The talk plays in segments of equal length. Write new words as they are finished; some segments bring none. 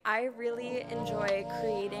I really enjoy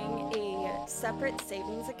creating a separate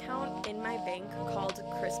savings account in my bank called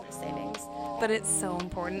Christmas Savings. But it's so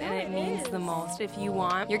important and it means the most. If you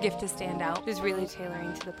want your gift to stand out, just really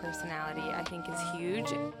tailoring to the personality, I think is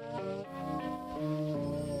huge.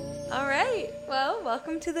 All right. Well,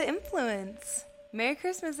 welcome to The Influence. Merry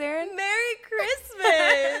Christmas, Erin. Merry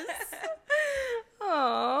Christmas!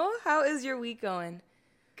 Oh, how is your week going?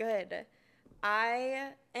 Good. I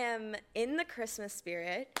am in the Christmas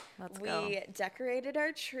spirit. Let's we go. decorated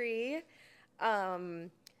our tree.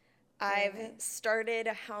 I've started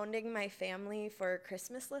hounding my family for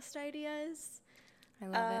Christmas list ideas. I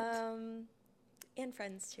love it. And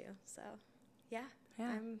friends too. So, yeah.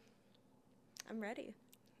 I'm ready.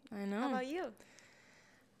 I know. How about you?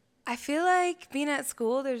 I feel like being at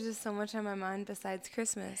school, there's just so much on my mind besides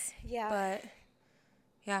Christmas. Yeah. But,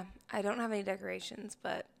 yeah, I don't have any decorations,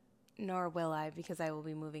 but nor will I because I will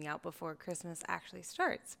be moving out before Christmas actually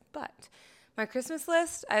starts. But my Christmas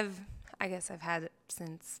list, I guess I've had it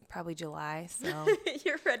since probably July, so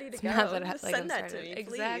You're ready to go. Send that to me,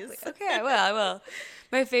 exactly. please. Okay, I will.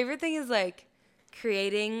 My favorite thing is like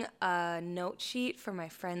creating a note sheet for my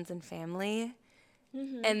friends and family,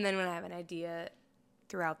 and then when I have an idea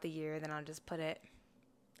throughout the year, then I'll just put it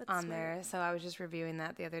on there. So I was just reviewing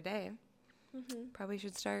that the other day. Probably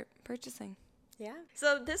should start purchasing. Yeah.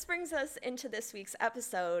 So this brings us into this week's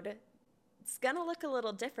episode. It's going to look a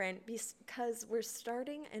little different because we're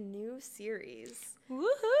starting a new series.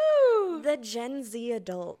 Woohoo! The Gen Z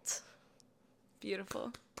Adult.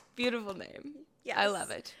 Beautiful. Beautiful name. Yes. I love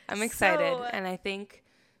it. I'm excited. So, and I think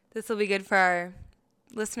this will be good for our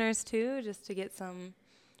listeners too, just to get some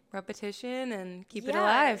repetition and keep it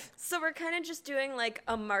alive. So we're kind of just doing like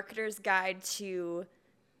a marketer's guide to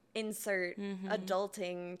insert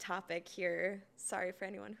adulting topic here. Sorry for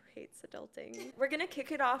anyone who hates adulting. We're going to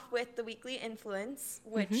kick it off with the weekly influence,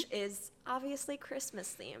 which is obviously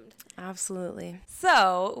Christmas themed. Absolutely.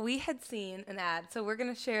 So we had seen an ad. So we're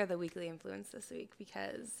going to share the weekly influence this week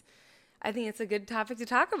because I think it's a good topic to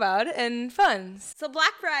talk about and fun. So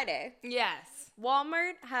Black Friday. Yes.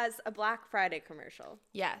 Walmart has a Black Friday commercial.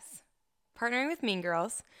 Yes. Partnering with Mean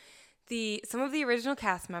Girls. Some of the original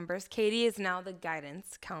cast members, Katie is now the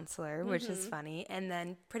guidance counselor, which is funny. And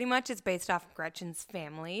then pretty much it's based off Gretchen's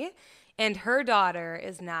family. And her daughter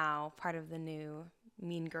is now part of the new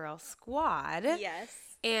Mean Girl squad. Yes.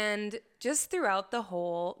 And just throughout the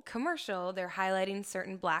whole commercial, they're highlighting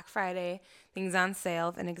certain Black Friday things on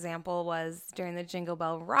sale. An example was during the Jingle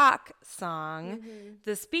Bell Rock song,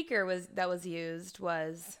 the speaker that was used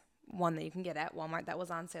was one that you can get at Walmart that was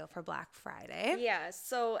on sale for Black Friday. Yeah,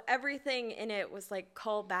 so everything in it was like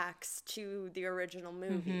callbacks to the original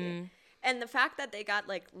movie. And the fact that they got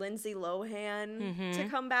like Lindsay Lohan to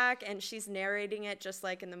come back and she's narrating it just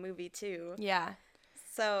like in the movie too. Yeah.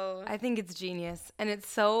 So I think it's genius. And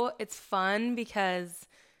it's fun because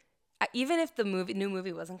even if the new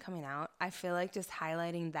movie wasn't coming out, I feel like just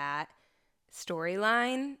highlighting that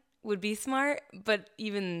storyline would be smart, but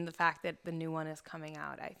even the fact that the new one is coming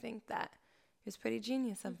out, I think that is pretty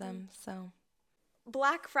genius of them. So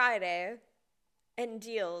Black Friday and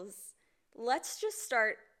deals, let's just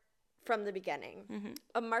start from the beginning.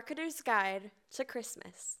 A marketer's guide to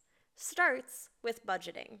Christmas starts with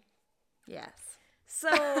budgeting. yes.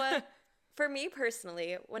 So for me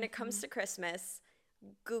personally, when it comes to Christmas,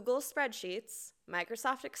 Google spreadsheets,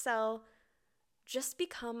 Microsoft Excel, just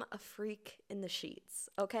become a freak in the sheets,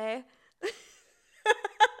 okay?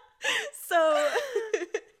 So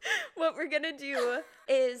what we're going to do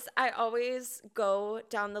is I always go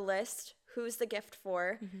down the list, who's the gift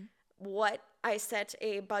for, what I set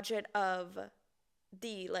a budget of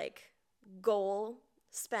the like goal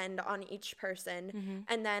spend on each person,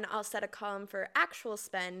 and then I'll set a column for actual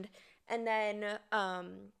spend, and then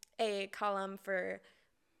a column for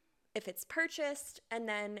if it's purchased, and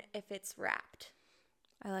then if it's wrapped.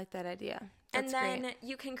 I like that idea. That's That's and then great.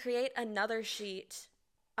 you can create another sheet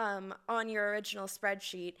on your original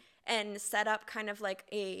spreadsheet and set up kind of like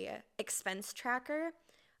a expense tracker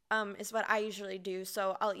is what I usually do.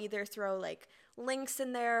 So I'll either throw like links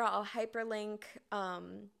in there, I'll hyperlink.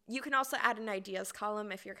 You can also add an ideas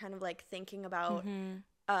column if you're kind of like thinking about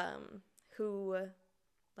who,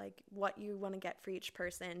 like what you want to get for each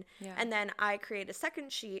person. Yeah. And then I create a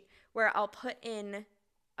second sheet where I'll put in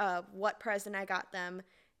what present I got them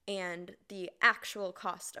and the actual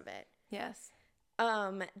cost of it. Yes.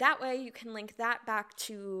 That way you can link that back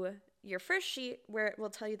to your first sheet where it will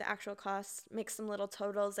tell you the actual cost, make some little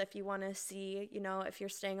totals if you want to see, you know, if you're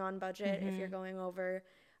staying on budget, if you're going over.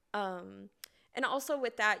 And also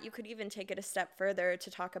with that, you could even take it a step further to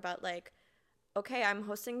talk about like okay, I'm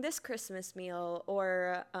hosting this Christmas meal,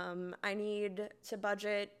 or I need to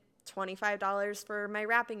budget $25 for my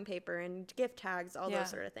wrapping paper and gift tags, all those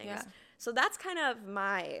sort of things. Yeah. So that's kind of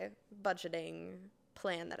my budgeting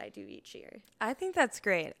plan that I do each year. I think that's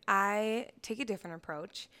great. I take a different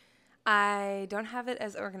approach. I don't have it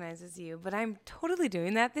as organized as you, but I'm totally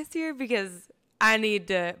doing that this year because I need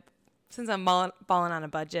to, since I'm balling on a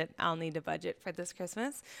budget, I'll need to budget for this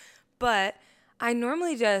Christmas. But I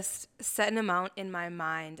normally just set an amount in my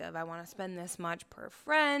mind of I want to spend this much per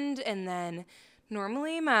friend, and then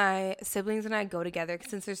normally my siblings and I go together.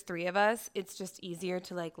 Since there's 3 of us, it's just easier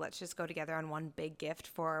to like, let's just go together on one big gift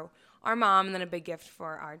for our mom and then a big gift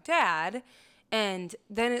for our dad. And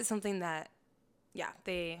then it's something that,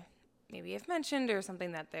 they maybe have mentioned or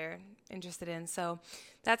something that they're interested in. So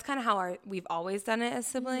that's kind of how we've always done it as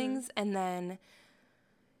siblings. And then,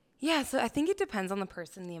 so I think it depends on the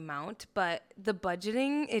person, the amount, but the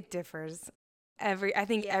budgeting, it differs. Every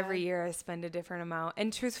year I spend a different amount.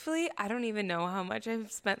 And truthfully, I don't even know how much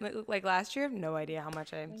I've spent. Like last year, I have no idea how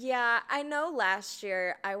much Yeah, I know last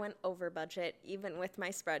year I went over budget even with my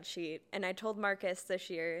spreadsheet. And I told Marcus this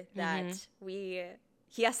year that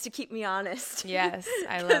he has to keep me honest. Yes,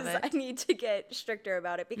 I love it. I need to get stricter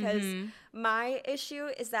about it because my issue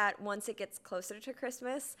is that once it gets closer to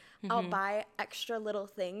Christmas, I'll buy extra little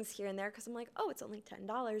things here and there because I'm like, oh, it's only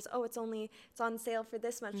 $10. Oh, it's on sale for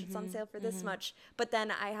this much. It's on sale for this much. But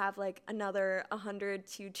then I have like another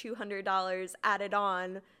 $100 to $200 added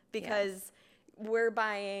on because we're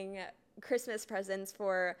buying Christmas presents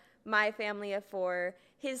for my family of 4,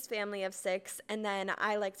 his family of 6, and then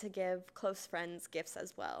I like to give close friends gifts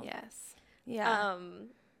as well. Yes. Yeah.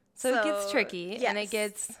 So it gets tricky, yes. and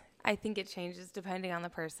I think it changes depending on the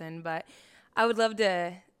person, but I would love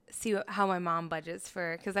to see how my mom budgets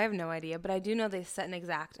because I have no idea, but I do know they set an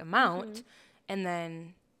exact amount, and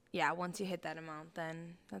then, once you hit that amount,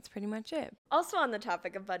 then that's pretty much it. Also on the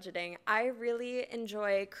topic of budgeting, I really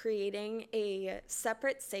enjoy creating a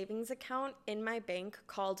separate savings account in my bank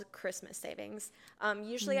called Christmas Savings.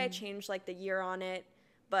 Usually I change like the year on it,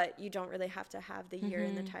 but you don't really have to have the year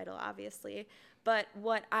in the title, obviously. But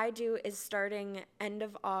what I do is starting end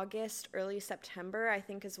of August, early September, I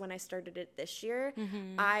think is when I started it this year,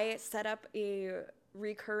 I set up a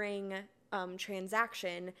recurring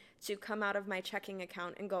transaction to come out of my checking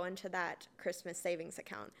account and go into that Christmas savings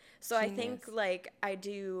account. So Genius. I think like I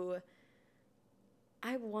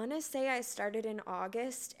want to say I started in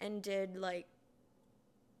August and did like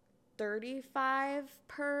 $35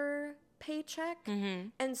 per paycheck.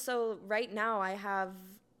 And so right now I have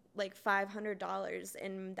like $500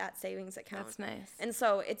 in that savings account. That's nice. And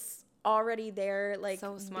so it's already there, like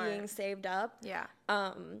so being saved up. Yeah.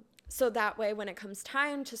 So that way, when it comes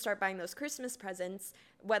time to start buying those Christmas presents,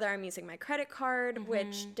 whether I'm using my credit card,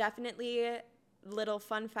 which definitely, little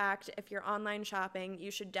fun fact, if you're online shopping,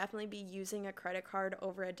 you should definitely be using a credit card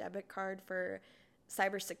over a debit card for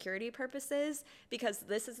cybersecurity purposes, because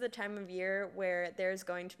this is the time of year where there's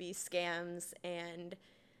going to be scams and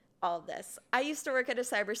all of this. I used to work at a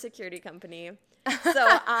cybersecurity company, so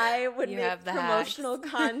I would make promotional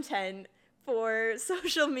content for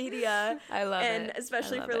social media. I love and it.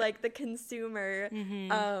 Especially for like the consumer.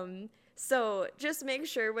 So just make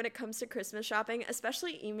sure when it comes to Christmas shopping,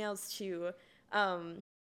 especially emails too,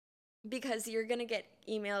 because you're going to get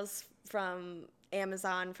emails from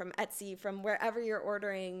Amazon, from Etsy, from wherever you're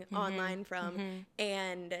ordering online from.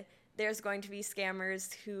 And there's going to be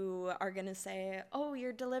scammers who are going to say, oh,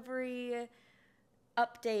 your delivery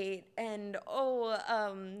update, and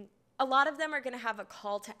a lot of them are going to have a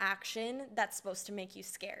call to action that's supposed to make you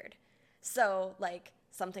scared. So, like,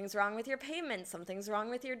 something's wrong with your payment, something's wrong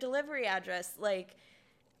with your delivery address. Like,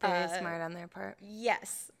 very smart on their part.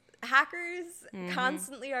 Yes. Hackers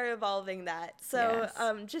constantly are evolving that. So,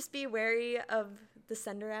 just be wary of the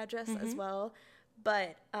sender address as well.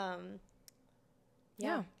 But,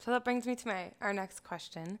 yeah. So that brings me to our next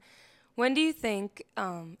question. When do you think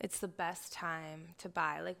it's the best time to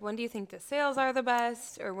buy? Like, when do you think the sales are the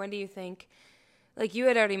best? Or when do you think, like you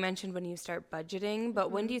had already mentioned when you start budgeting,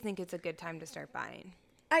 but when do you think it's a good time to start buying?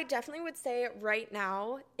 I definitely would say right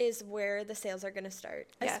now is where the sales are going to start,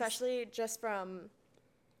 especially just from,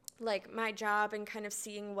 like, my job and kind of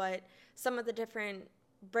seeing what some of the different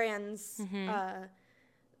brands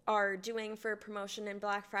are doing for promotion in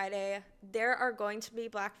Black Friday. There are going to be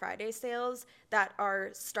Black Friday sales that are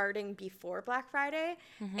starting before Black Friday,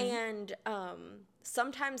 and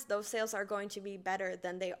sometimes those sales are going to be better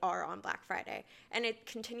than they are on Black Friday, and it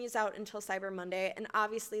continues out until Cyber Monday. And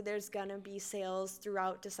obviously there's gonna be sales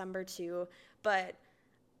throughout December too, but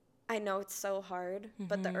I know it's so hard,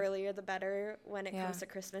 but the earlier the better when it comes to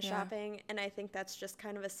Christmas shopping. And I think that's just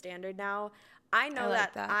kind of a standard now. I know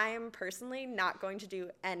that I'm personally not going to do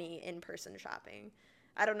any in-person shopping.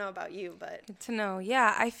 I don't know about you, but. Good to know.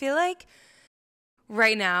 Yeah, I feel like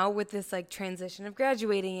right now with this like transition of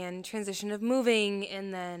graduating and transition of moving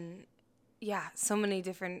and then, so many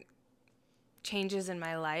different changes in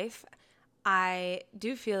my life, I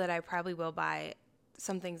do feel that I probably will buy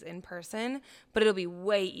some things in person, but it'll be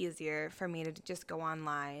way easier for me to just go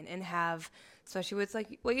online and have, especially with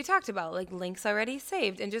like what you talked about, like links already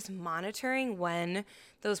saved and just monitoring when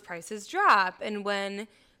those prices drop and when,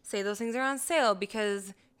 say, those things are on sale,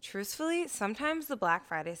 because truthfully, sometimes the Black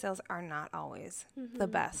Friday sales are not always the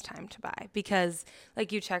best time to buy, because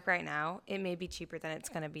like you check right now, it may be cheaper than it's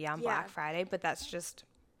going to be on Black Friday, but that's just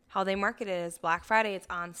how they market it. Is Black Friday, it's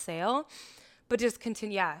on sale. But just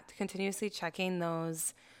continuously checking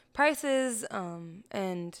those prices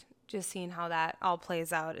and just seeing how that all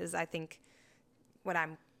plays out is, I think, what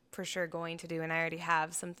I'm for sure going to do. And I already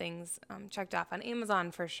have some things checked off on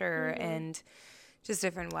Amazon for sure, and just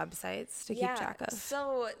different websites to keep track of.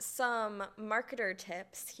 So some marketer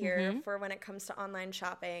tips here for when it comes to online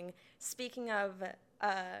shopping. Speaking of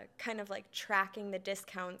kind of like tracking the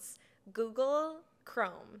discounts, Google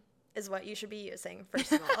Chrome is what you should be using,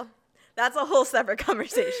 first of all. That's a whole separate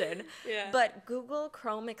conversation. But Google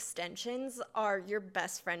Chrome extensions are your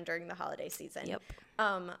best friend during the holiday season. Yep.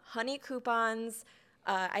 Honey coupons.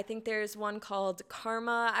 I think there's one called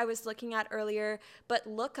Karma I was looking at earlier. But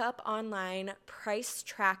look up online price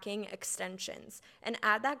tracking extensions and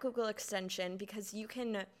add that Google extension, because you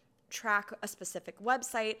can track a specific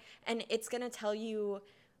website and it's going to tell you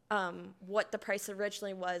what the price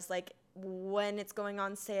originally was, like when it's going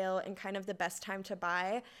on sale and kind of the best time to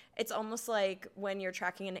buy. It's almost like when you're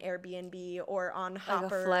tracking an Airbnb or on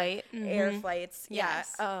Hopper, like a flight. Air flights.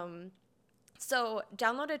 Yes. So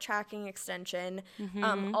download a tracking extension.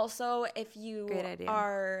 Also, if you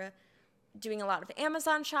are doing a lot of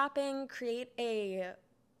Amazon shopping, create a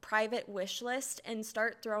private wish list and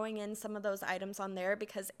start throwing in some of those items on there,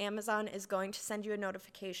 because Amazon is going to send you a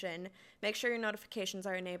notification. Make sure your notifications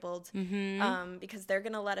are enabled, because they're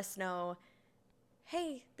going to let us know,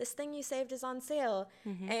 hey, this thing you saved is on sale.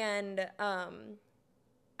 And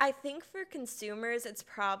I think for consumers, it's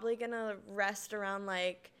probably going to rest around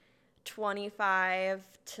like 25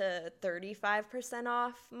 to 35%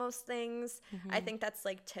 off most things. I think that's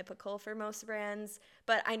like typical for most brands,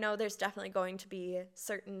 but I know there's definitely going to be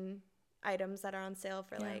certain items that are on sale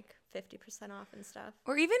for like 50% off and stuff.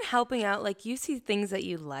 Or even helping out, like you see things that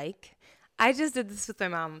you like. I just did this with my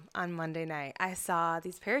mom on Monday night. I saw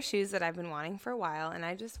these pair of shoes that I've been wanting for a while, and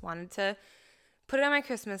I just wanted to put it on my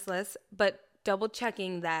Christmas list, but double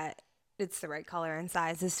checking that it's the right color and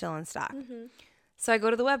size is still in stock. So I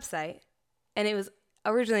go to the website, and it was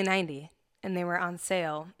originally $90, and they were on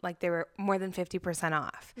sale. Like, they were more than 50%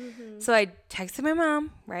 off. So I texted my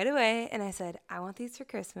mom right away, and I said, I want these for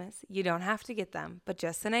Christmas. You don't have to get them, but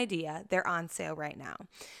just an idea. They're on sale right now.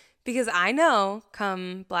 Because I know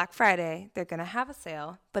come Black Friday, they're going to have a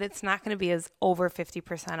sale, but it's not going to be as over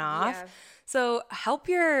 50% off. So help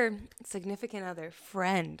your significant other,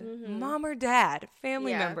 friend, mom or dad,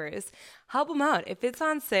 family members. Help them out. If it's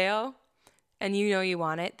on sale and you know you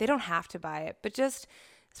want it, they don't have to buy it. But just,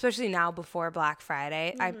 especially now before Black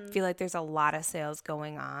Friday, I feel like there's a lot of sales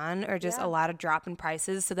going on, or just a lot of drop in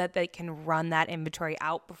prices, so that they can run that inventory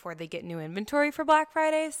out before they get new inventory for Black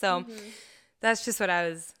Friday. So that's just what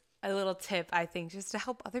a little tip, I think, just to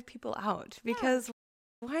help other people out, because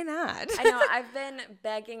why not? I know. I've been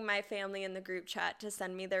begging my family in the group chat to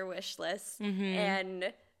send me their wish list.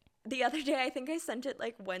 And the other day, I think I sent it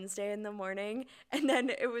like Wednesday in the morning, and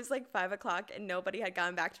then it was like 5 o'clock and nobody had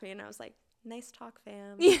gotten back to me. And I was like, nice talk,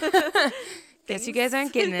 fam. Guess you guys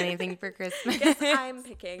aren't getting anything for Christmas. Guess I'm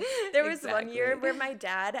picking. There was one year where my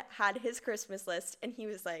dad had his Christmas list, and he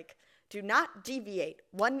was like, do not deviate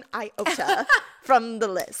one iota from the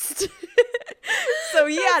list. So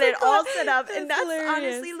he had it all set up. And that's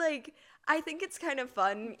honestly, like, I think it's kind of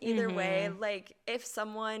fun either way. Like, if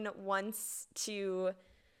someone wants to,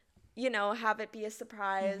 you know, have it be a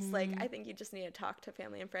surprise, like, I think you just need to talk to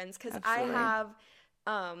family and friends. Because I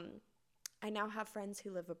now have friends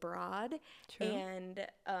who live abroad. And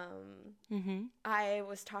I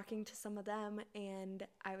was talking to some of them, and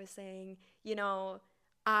I was saying, you know,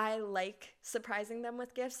 I like surprising them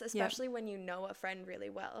with gifts, especially when you know a friend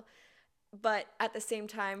really well. But at the same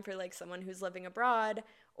time, for like someone who's living abroad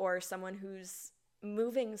or someone who's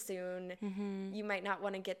moving soon, you might not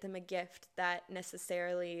want to get them a gift that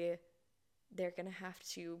necessarily they're going to have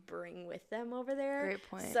to bring with them over there. Great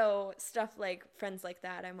point. So stuff like friends like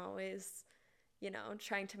that, I'm always, you know,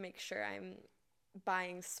 trying to make sure I'm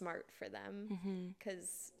buying smart for them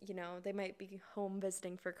because, you know, they might be home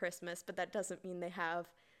visiting for Christmas, but that doesn't mean they have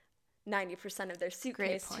 90% of their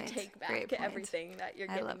suitcase to take back everything that you're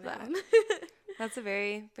giving them. That. That's a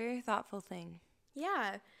very, very thoughtful thing.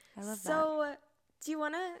 Yeah. I love that. So do you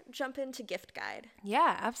want to jump into gift guide?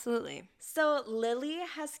 Yeah, absolutely. So Lily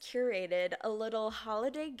has curated a little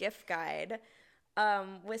holiday gift guide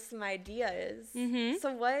with some ideas.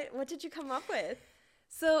 So what did you come up with?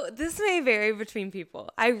 So this may vary between people.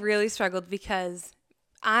 I really struggled because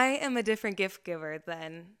I am a different gift giver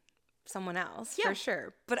than someone else, for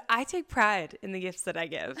sure. But I take pride in the gifts that I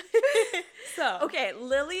give. Okay,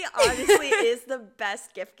 Lily honestly is the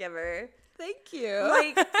best gift giver. Thank you.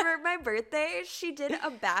 Like, for my birthday, she did a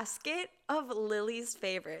basket of Lily's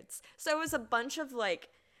favorites. So it was a bunch of, like,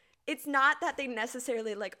 it's not that they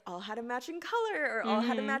necessarily, like, all had a matching color or all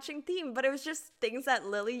had a matching theme, but it was just things that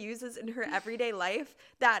Lily uses in her everyday life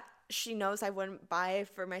that she knows I wouldn't buy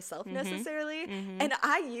for myself necessarily. And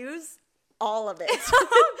I use all of it.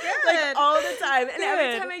 Oh, good. Like, all the time. And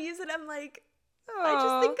every Good. time I use it, I'm like, I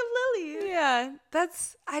just think of Lily. Yeah,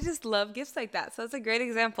 I just love gifts like that. So it's a great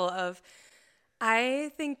example of,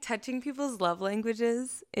 I think touching people's love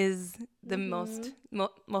languages is the most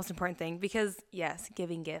important thing because, yes,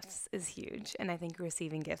 giving gifts is huge, and I think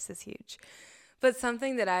receiving gifts is huge. But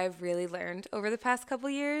something that I've really learned over the past couple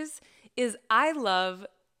years is I love,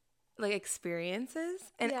 like, experiences,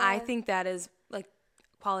 and I think that is, like,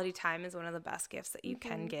 quality time is one of the best gifts that you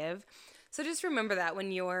can give. So just remember that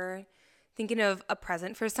when you're thinking of a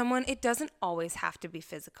present for someone, it doesn't always have to be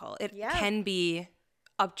physical. It can be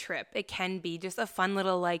a trip. It can be just a fun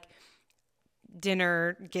little, like,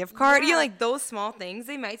 dinner gift card. You know, like, those small things,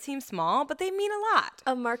 they might seem small, but they mean a lot.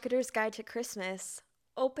 A Marketer's Guide to Christmas.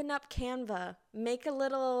 Open up Canva. Make a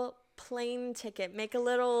little plane ticket. Make a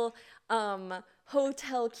little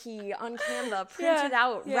hotel key on Canva. Print it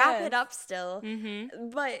out. Wrap it up still.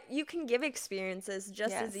 But you can give experiences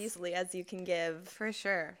just as easily as you can give. For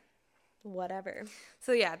sure. Whatever.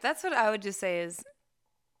 So, yeah, that's what I would just say is,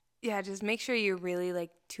 yeah, just make sure you're really,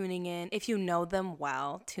 like, tuning in. If you know them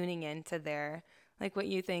well, tuning in to their, like, what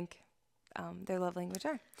you think their love language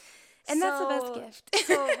are. And that's the best gift.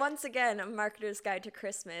 So, once again, A Marketer's Guide to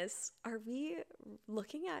Christmas. Are we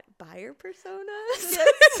looking at buyer personas? Yes.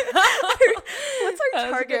 What's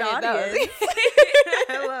our target audience?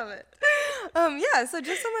 I love it. Yeah, so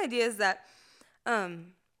just some ideas that,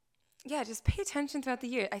 just pay attention throughout the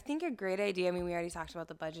year. I think a great idea, I mean, we already talked about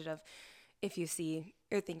the budget of, if you see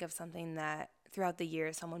or think of something that throughout the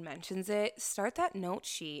year someone mentions it, start that note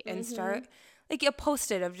sheet and start, like, a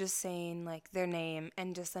post-it of just saying, like, their name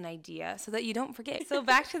and just an idea so that you don't forget. So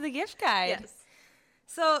back to the gift guide. Yes.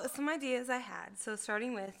 So some ideas I had. So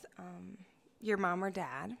starting with your mom or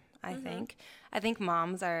dad, I think. I think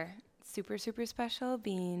moms are super, super special,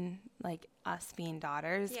 being, like, us being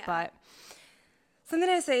daughters. Yeah. But something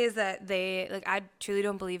I say is that they, like, I truly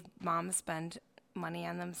don't believe moms spend money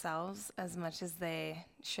on themselves as much as they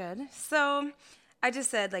should. So I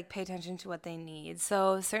just said, like, pay attention to what they need.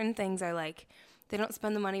 So certain things are, like, they don't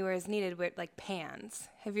spend the money where it's needed with, like, pans.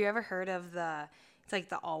 Have you ever heard of it's like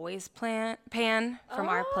the Always pan from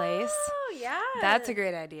Our Place? Oh, yeah. That's a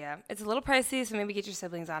great idea. It's a little pricey, so maybe get your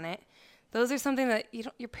siblings on it. Those are something that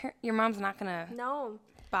your mom's not gonna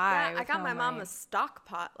buy. Yeah, I got my mom a stock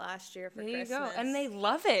pot last year for Christmas. There you go. And they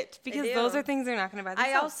love it because those are things they're not gonna buy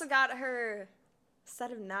themselves. I also got her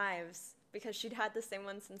set of knives because she'd had the same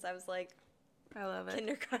one since I was, like, I love it.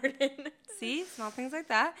 kindergarten. See, small things like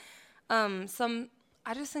that.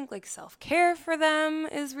 I just think, like, self-care for them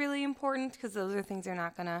is really important because those are things they're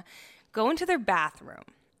not gonna go into their bathroom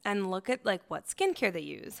and look at, like, what skincare they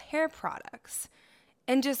use, hair products,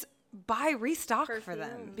 and just restock for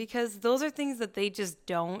them because those are things that they just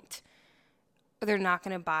don't, they're not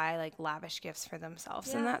gonna buy, like, lavish gifts for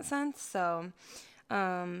themselves in that sense. So,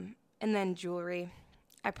 and then jewelry.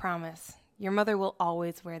 I promise, your mother will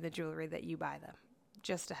always wear the jewelry that you buy them.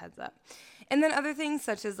 Just a heads up. And then other things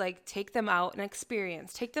such as, like, take them out and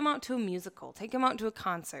experience. Take them out to a musical. Take them out to a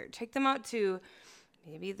concert. Take them out to,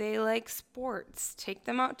 maybe they like sports. Take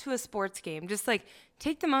them out to a sports game. Just, like,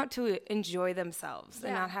 take them out to enjoy themselves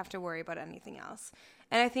and not have to worry about anything else.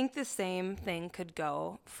 And I think the same thing could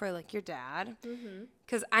go for, like, your dad.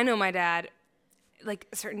 Because I know my dad, like,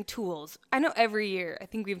 certain tools. I know every year I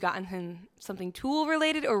think we've gotten him something tool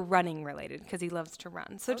related or running related because he loves to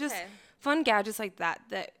run. So just fun gadgets like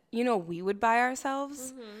that you know we would buy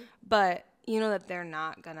ourselves, but you know that they're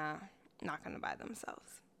not gonna buy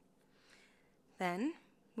themselves. Then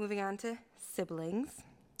moving on to siblings.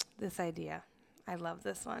 This idea. I love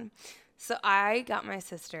this one. So I got my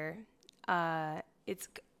sister, it's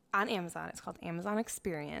on Amazon. It's called Amazon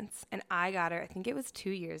Experience. And I got her, I think it was 2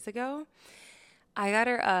 years ago. I got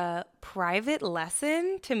her a private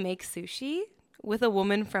lesson to make sushi with a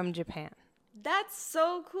woman from Japan. That's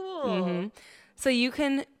so cool. Mm-hmm. So you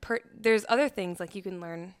can, there's other things, like you can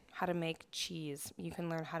learn how to make cheese. You can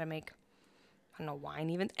learn how to make, I don't know, wine,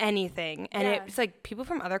 even anything. And it's like people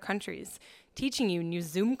from other countries teaching you, and you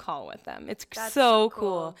Zoom call with them. It's so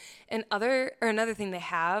cool. And another thing they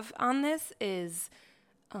have on this is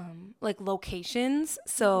like locations.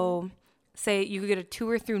 So say you could get a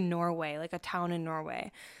tour through Norway, like a town in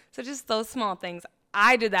Norway. So just those small things.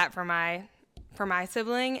 I did that for my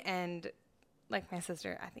sibling, and like my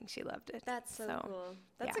sister, I think she loved it. That's so cool.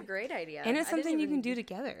 That's a great idea. And it's something you can do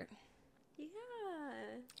together. Yeah.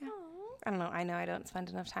 I don't know. I know I don't spend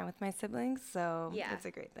enough time with my siblings, so it's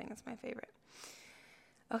a great thing. It's my favorite.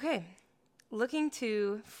 Okay. Looking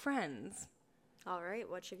to friends. All right.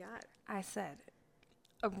 What you got? I said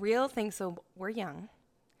a real thing. So we're young.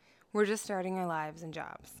 We're just starting our lives and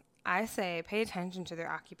jobs. I say pay attention to their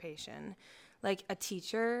occupation. Like a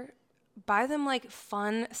teacher, buy them like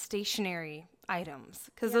fun stationery items,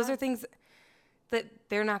 because those are things that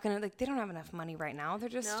they're not going to, like, they don't have enough money right now. They're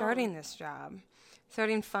just starting this job,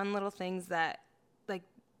 starting fun little things that like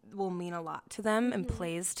will mean a lot to them and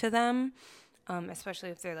plays to them,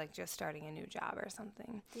 especially if they're like just starting a new job or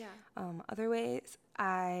something. Other ways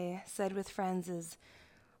I said with friends is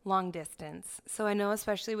long distance. So I know,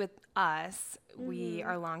 especially with us, we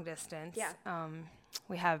are long distance.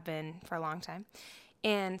 We have been for a long time.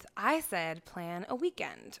 And I said, plan a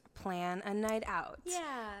weekend, plan a night out.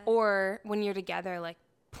 Or when you're together, like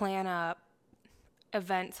plan a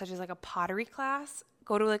event such as like a pottery class,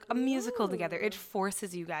 go to like a musical together. It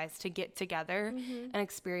forces you guys to get together and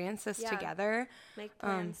experience this together. Make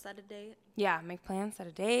plans, set a date. Yeah, make plans, set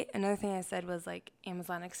a date. Another thing I said was like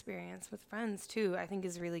Amazon Experience with friends too, I think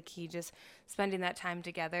is really key. Just spending that time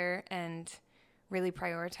together and really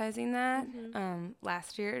prioritizing that.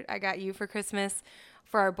 Last year, I got you for Christmas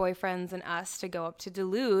for our boyfriends and us to go up to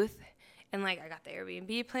Duluth, and like I got the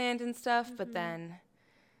Airbnb planned and stuff, but then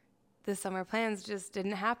the summer plans just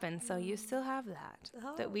didn't happen. So you still have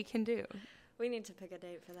that we can do. We need to pick a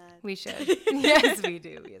date for that. We should. Yes, we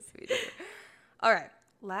do. Yes, we do. All right.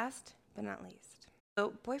 Last but not least.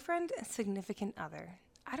 So boyfriend and significant other.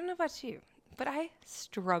 I don't know about you, but I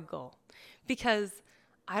struggle because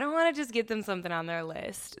I don't want to just get them something on their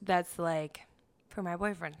list that's like, for my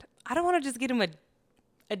boyfriend, I don't want to just get him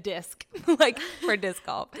a disc, like for disc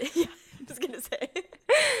golf. I was going to say.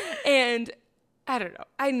 And I don't know.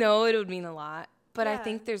 I know it would mean a lot, but I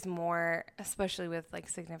think there's more, especially with like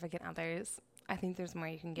significant others. I think there's more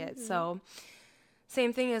you can get. So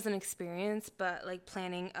same thing as an experience, but like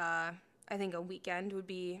planning, I think a weekend would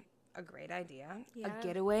be a great idea. A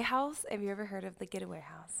getaway house. Have you ever heard of the Getaway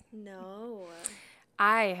House? No.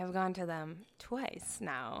 I have gone to them twice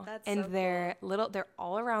now. That's and so they're they're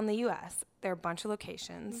all around the US. They're a bunch of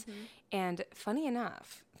locations. And funny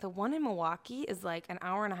enough, the one in Milwaukee is like an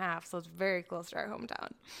hour and a half, so it's very close to our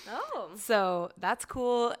hometown. Oh. So that's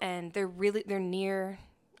cool, and they're near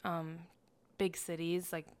big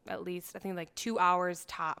cities, like at least I think like 2 hours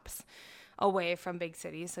tops away from big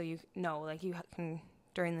cities, so you can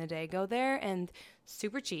during the day go there, and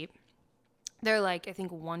super cheap. They're like, I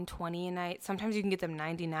think $120 a night. Sometimes you can get them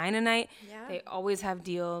 $99 a night. Yeah. They always have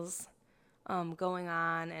deals going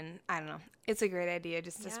on, and I don't know. It's a great idea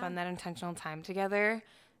just to spend that intentional time together,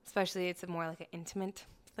 especially it's more like an intimate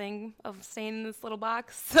thing of staying in this little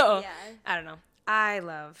box. So I don't know. I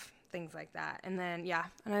love things like that. And then,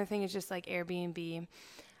 another thing is just like Airbnb.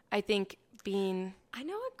 I think I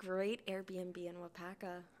know a great Airbnb in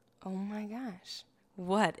Wapaka. Oh my gosh.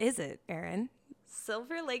 What is it, Erin?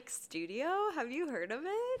 Silver Lake Studio? Have you heard of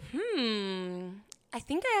it? I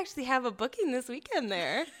think I actually have a booking this weekend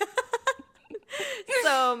there.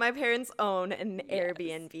 So my parents own an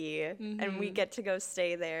Airbnb, and we get to go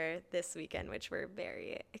stay there this weekend, which we're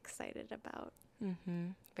very excited about.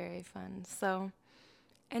 Very fun. So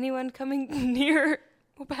anyone coming near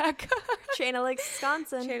Wapaka? Chain Lakes,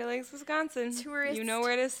 Wisconsin. Chain Lakes, Wisconsin. Tourist. You know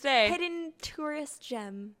where to stay. Hidden tourist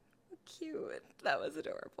gem. Cute. That was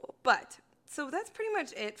adorable. But so that's pretty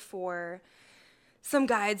much it for some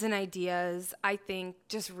guides and ideas. I think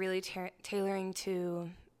just really tailoring to,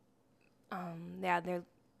 their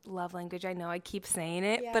love language. I know I keep saying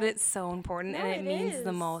it, but it's so important and it means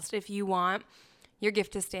the most. If you want your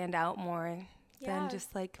gift to stand out more than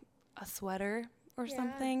just like a sweater or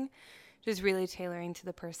something, just really tailoring to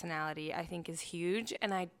the personality, I think is huge.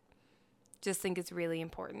 And just think it's really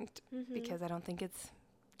important because I don't think it's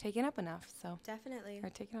taken up enough. So Definitely. or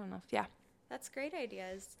taken up enough. Yeah. That's great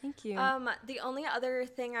ideas. Thank you. The only other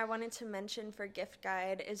thing I wanted to mention for gift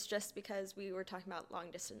guide is just because we were talking about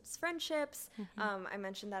long distance friendships. I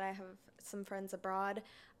mentioned that I have some friends abroad.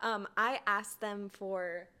 I asked them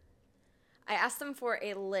for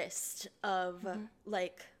a list of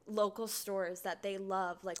like local stores that they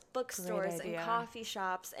love, like bookstores and coffee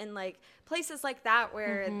shops and like places like that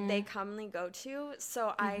where they commonly go to,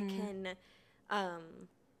 so I can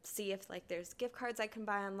see if like there's gift cards I can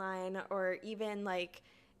buy online, or even like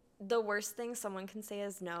the worst thing someone can say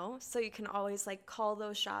is no. So you can always like call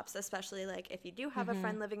those shops, especially like if you do have a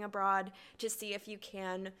friend living abroad, to see if you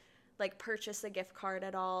can like purchase a gift card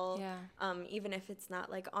at all. Even if it's not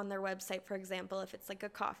like on their website, for example, if it's like a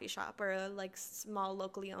coffee shop or a like small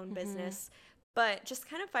locally owned business. But just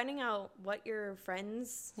kind of finding out what your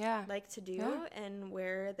friends like to do and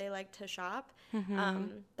where they like to shop.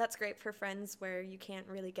 That's great for friends where you can't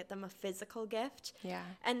really get them a physical gift.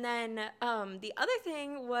 And then the other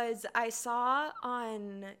thing was I saw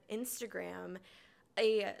on Instagram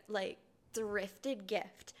a like thrifted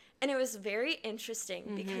gift. And it was very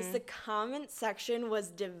interesting because the comment section was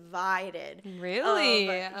divided. Really?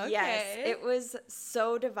 Okay. Yes, it was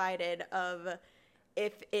so divided of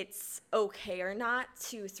if it's okay or not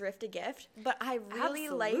to thrift a gift. But I really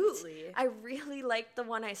liked the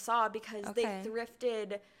one I saw because they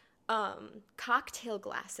thrifted cocktail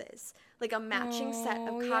glasses, like a matching set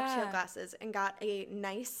of cocktail glasses, and got a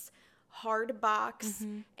nice hard box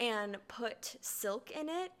and put silk in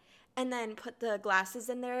it. And then put the glasses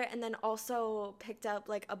in there, and then also picked up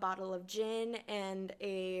like a bottle of gin and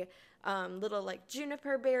a little like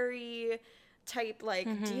juniper berry type like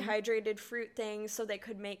dehydrated fruit thing, so they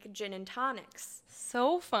could make gin and tonics.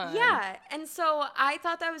 So fun. Yeah, and so I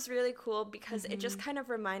thought that was really cool because it just kind of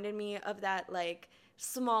reminded me of that like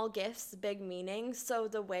small gifts, big meaning. So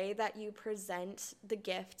the way that you present the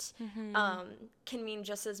gift can mean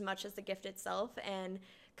just as much as the gift itself. And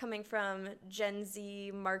coming from Gen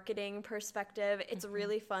Z marketing perspective, it's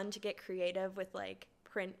really fun to get creative with like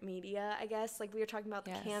print media, I guess. Like we were talking about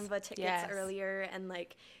the Canva tickets earlier, and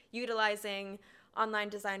like utilizing online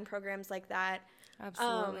design programs like that.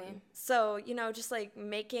 Absolutely. So, you know, just like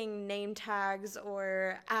making name tags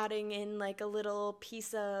or adding in like a little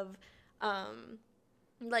piece of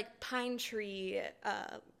like pine tree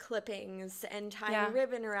clippings and tying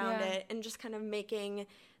ribbon around it, and just kind of making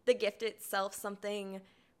the gift itself something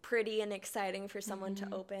pretty and exciting for someone to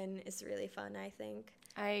open is really fun, I think.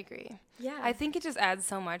 I agree. Yeah. I think it just adds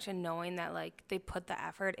so much, and knowing that like they put the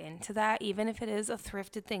effort into that, even if it is a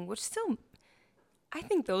thrifted thing, which still, I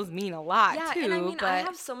think those mean a lot too. Yeah, and I mean, I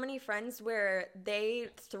have so many friends where they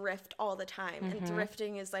thrift all the time, and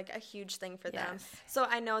thrifting is like a huge thing for them. So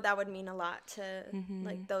I know that would mean a lot to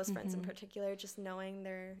like those friends in particular, just knowing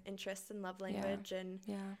their interests and love language. And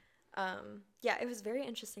it was very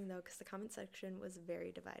interesting though, because the comment section was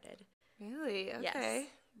very divided. Really? Okay.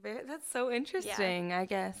 That's so interesting, I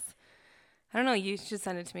guess. I don't know. You should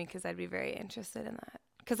send it to me because I'd be very interested in that.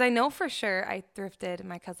 Because I know for sure I thrifted.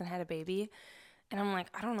 My cousin had a baby. And I'm like,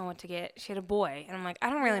 I don't know what to get. She had a boy. And I'm like, I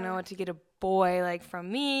don't really know what to get a boy, like,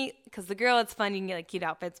 from me. Because the girl, it's fun. You can get, like, cute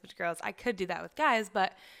outfits with girls. I could do that with guys.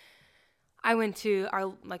 But I went to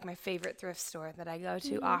my favorite thrift store that I go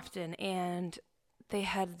to often. And they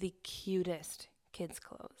had the cutest kids'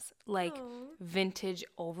 clothes. Like, vintage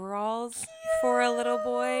overalls for a little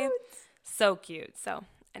boy. So cute. So,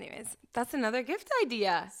 anyways, that's another gift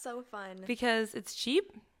idea. So fun. Because it's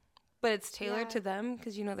cheap. But it's tailored to them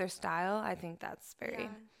because you know their style. I think that's very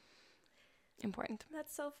important.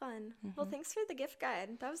 That's so fun. Well, thanks for the gift guide.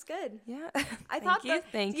 That was good. Yeah. I thought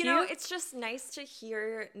you know, it's just nice to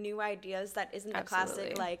hear new ideas that isn't the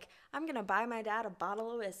classic, like, I'm going to buy my dad a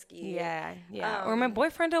bottle of whiskey. Yeah. Or my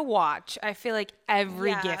boyfriend a watch. I feel like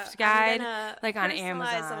every gift guide, like on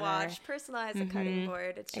Amazon. Personalize a watch, personalize a cutting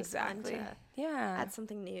board. It's just fun to add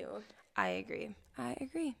something new. I agree.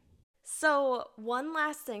 So, one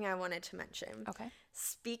last thing I wanted to mention. Okay.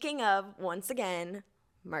 Speaking of, once again,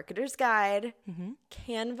 Marketer's Guide,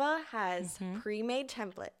 Canva has pre-made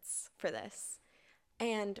templates for this.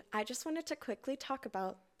 And I just wanted to quickly talk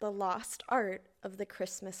about the lost art of the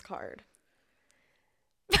Christmas card.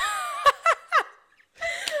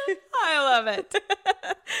 I love it.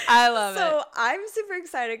 So, I'm super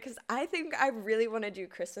excited because I think I really want to do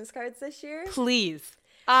Christmas cards this year. Please.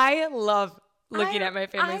 I love looking at my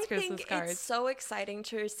family's Christmas cards. I think it's so exciting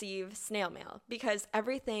to receive snail mail because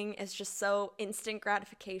everything is just so instant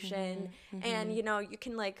gratification. And, you know, you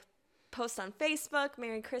can like post on Facebook,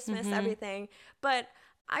 Merry Christmas, everything. But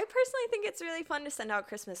I personally think it's really fun to send out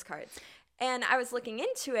Christmas cards. And I was looking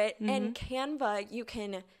into it, and Canva, you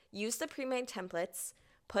can use the pre-made templates,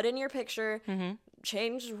 put in your picture,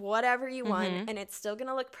 change whatever you want, and it's still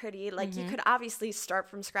gonna look pretty. Like, you could obviously start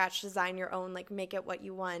from scratch, design your own, like, make it what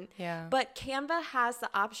you want. Yeah. But Canva has the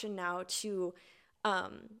option now to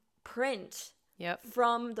print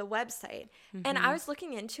from the website. And I was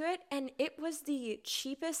looking into it, and it was the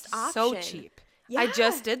cheapest option. So cheap. I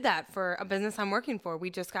just did that for a business I'm working for. We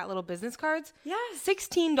just got little business cards. Yeah.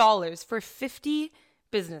 $16 for 50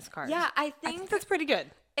 business cards. Yeah, I think that's pretty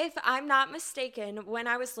good. If I'm not mistaken, when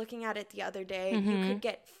I was looking at it the other day, you could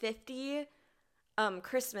get 50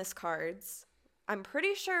 Christmas cards, I'm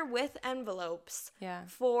pretty sure with envelopes,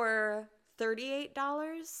 for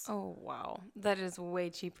 $38. Oh, wow. That is way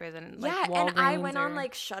cheaper than, like, Walgreens. And I went on,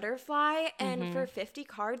 like, Shutterfly, and for 50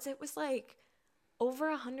 cards, it was, like,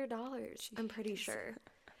 over $100, I'm pretty sure.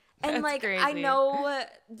 And, That's like, crazy. I know,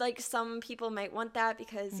 like, some people might want that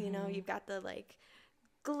because, you know, you've got the, like,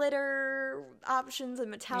 glitter options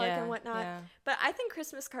and metallic and whatnot. Yeah. But I think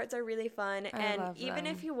Christmas cards are really fun. And even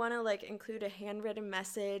if you want to, like, include a handwritten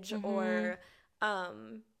message or,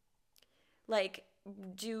 like,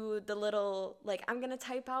 do the little, like, I'm going to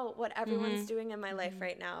type out what everyone's doing in my life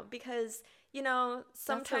right now. Because, you know,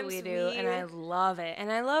 sometimes that's what we do, and I love it.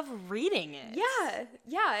 And I love reading it. Yeah,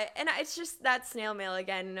 yeah. And it's just that snail mail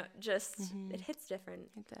again, just, it hits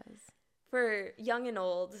different. It does. For young and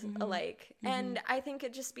old alike. And I think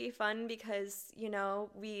it'd just be fun because, you know,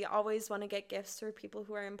 we always want to get gifts for people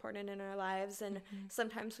who are important in our lives. And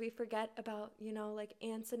sometimes we forget about, you know, like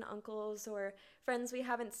aunts and uncles or friends we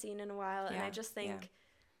haven't seen in a while. And I just think,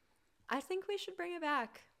 I think we should bring it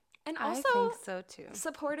back. And also, I think so too.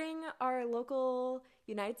 Supporting our local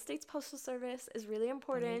United States Postal Service is really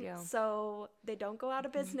important so they don't go out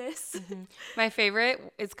of business. My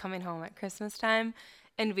favorite is coming home at Christmas time.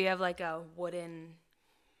 And we have, like, a wooden,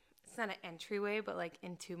 it's not an entryway, but, like,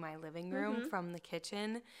 into my living room from the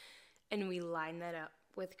kitchen. And we line that up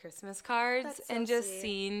with Christmas cards. And just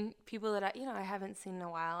seeing people that I haven't seen in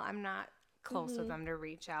a while. I'm not close with them to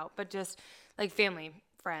reach out. But just, like, family,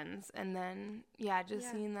 friends. And then,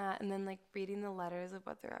 just seeing that. And then, like, reading the letters of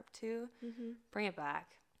what they're up to. Bring it back.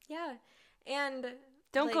 Yeah. And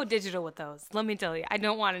don't go digital with those. Let me tell you, I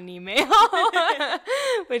don't want an email,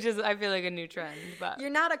 which is, I feel like, a new trend. But you're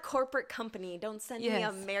not a corporate company. Don't send me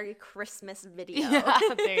a Merry Christmas video. Yeah,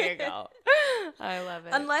 there you go. I love it.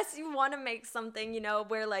 Unless you want to make something, you know,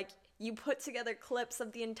 where, like, you put together clips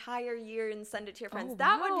of the entire year and send it to your friends.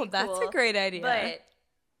 That would be cool. That's a great idea. But,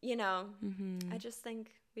 you know, I just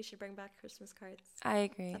think we should bring back Christmas cards. I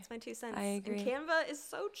agree. That's my 2 cents. I agree. And Canva is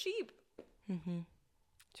so cheap.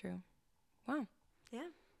 True. Wow. Yeah.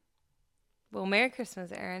 Well, Merry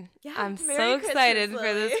Christmas, Erin. Yeah, I'm so excited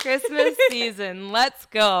for this Christmas season. Let's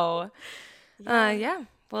go. Yeah.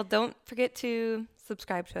 Well, don't forget to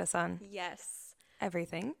subscribe to us on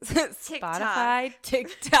everything. Spotify,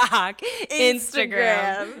 TikTok,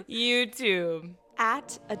 Instagram, YouTube.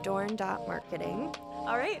 @adorn.marketing.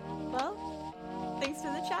 All right. Well, thanks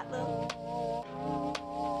for the chat, Lil.